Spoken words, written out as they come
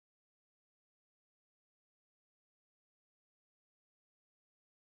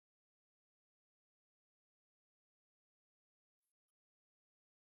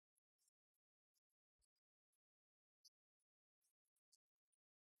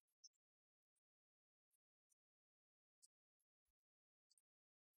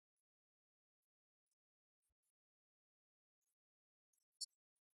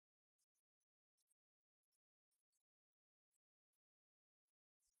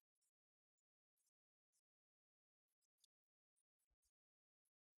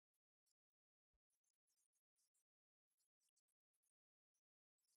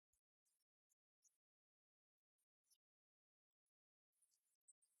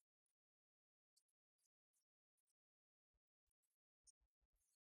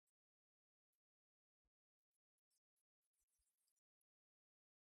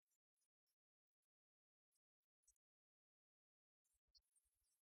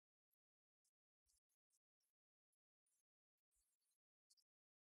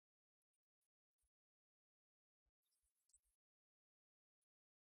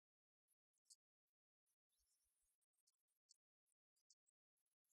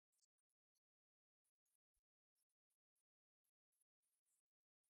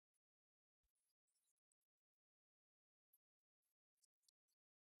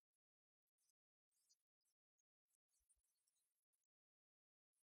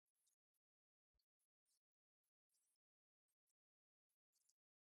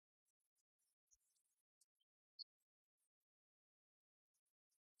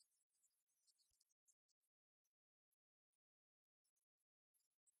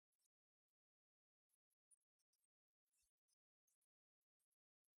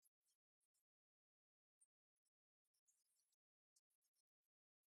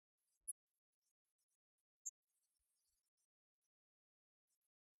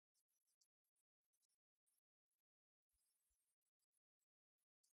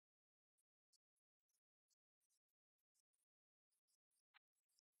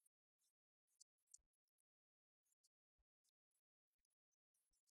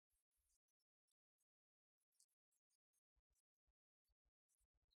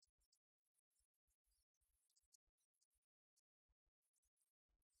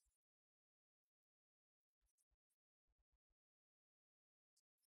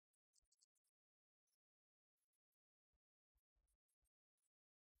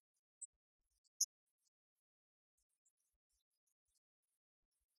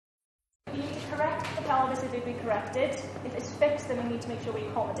correct the pelvis, it will be corrected. If it's fixed, then we need to make sure we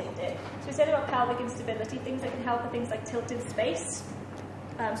accommodate it. So we said about pelvic instability, things that can help are things like tilt in space.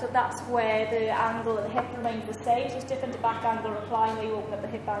 So that's where the angle of the hip remains the same. So it's different to back angle recline where you open up the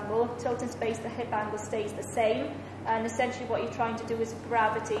hip angle. Tilt in space, the hip angle stays the same. And essentially what you're trying to do is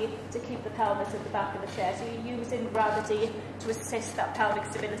gravity to keep the pelvis at the back of the chair. So you're using gravity to assist that pelvic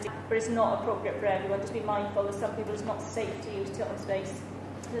stability. But it's not appropriate for everyone. Just be mindful that some people it's not safe to use tilt in space,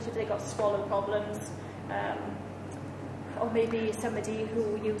 especially if they've got swallow problems. Or maybe somebody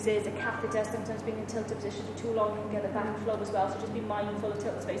who uses a catheter, sometimes being in tilted position for too long can get a backflow as well. So just be mindful of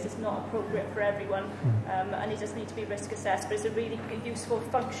tilt space. It's not appropriate for everyone, and it does need to be risk assessed. But it's a really useful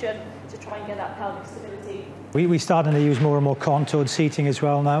function to try and get that pelvic stability. We're starting to use more and more contoured seating as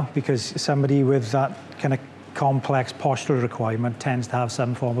well now, because somebody with that kind of complex postural requirement tends to have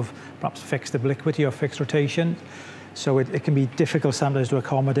some form of perhaps fixed obliquity or fixed rotation. So it can be difficult sometimes to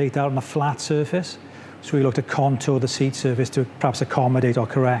accommodate that on a flat surface. So we look to contour the seat surface to perhaps accommodate or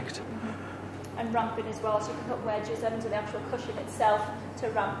correct. And ramping as well, so you can put wedges into the actual cushion itself to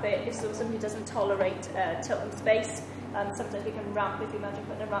ramp it. If somebody doesn't tolerate tilt in space, sometimes we can ramp if you imagine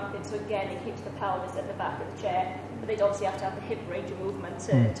putting a ramp in. So again, it keeps the pelvis at the back of the chair. But they'd obviously have to have the hip range of movement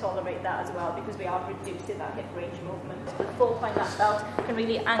to tolerate that as well, because we are reducing that hip range of movement. The 4-point lat belt can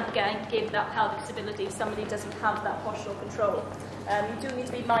really anchor and give that pelvic stability if somebody doesn't have that postural control. You do need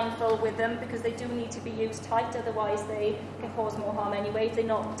to be mindful with them because they do need to be used tight, otherwise they can cause more harm anyway. If they're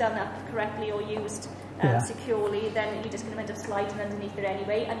not done up correctly or used securely, then you're just going to end up sliding underneath it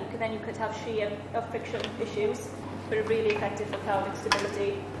anyway, and you could have shear or friction issues. But are really effective for pelvic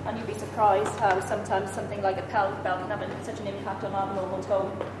stability, and you'd be surprised how sometimes something like a pelvic belt can have such an impact on our normal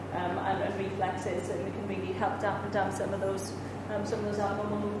tone and reflexes, and we can really help dampen down some of those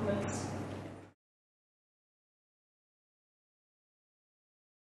abnormal movements.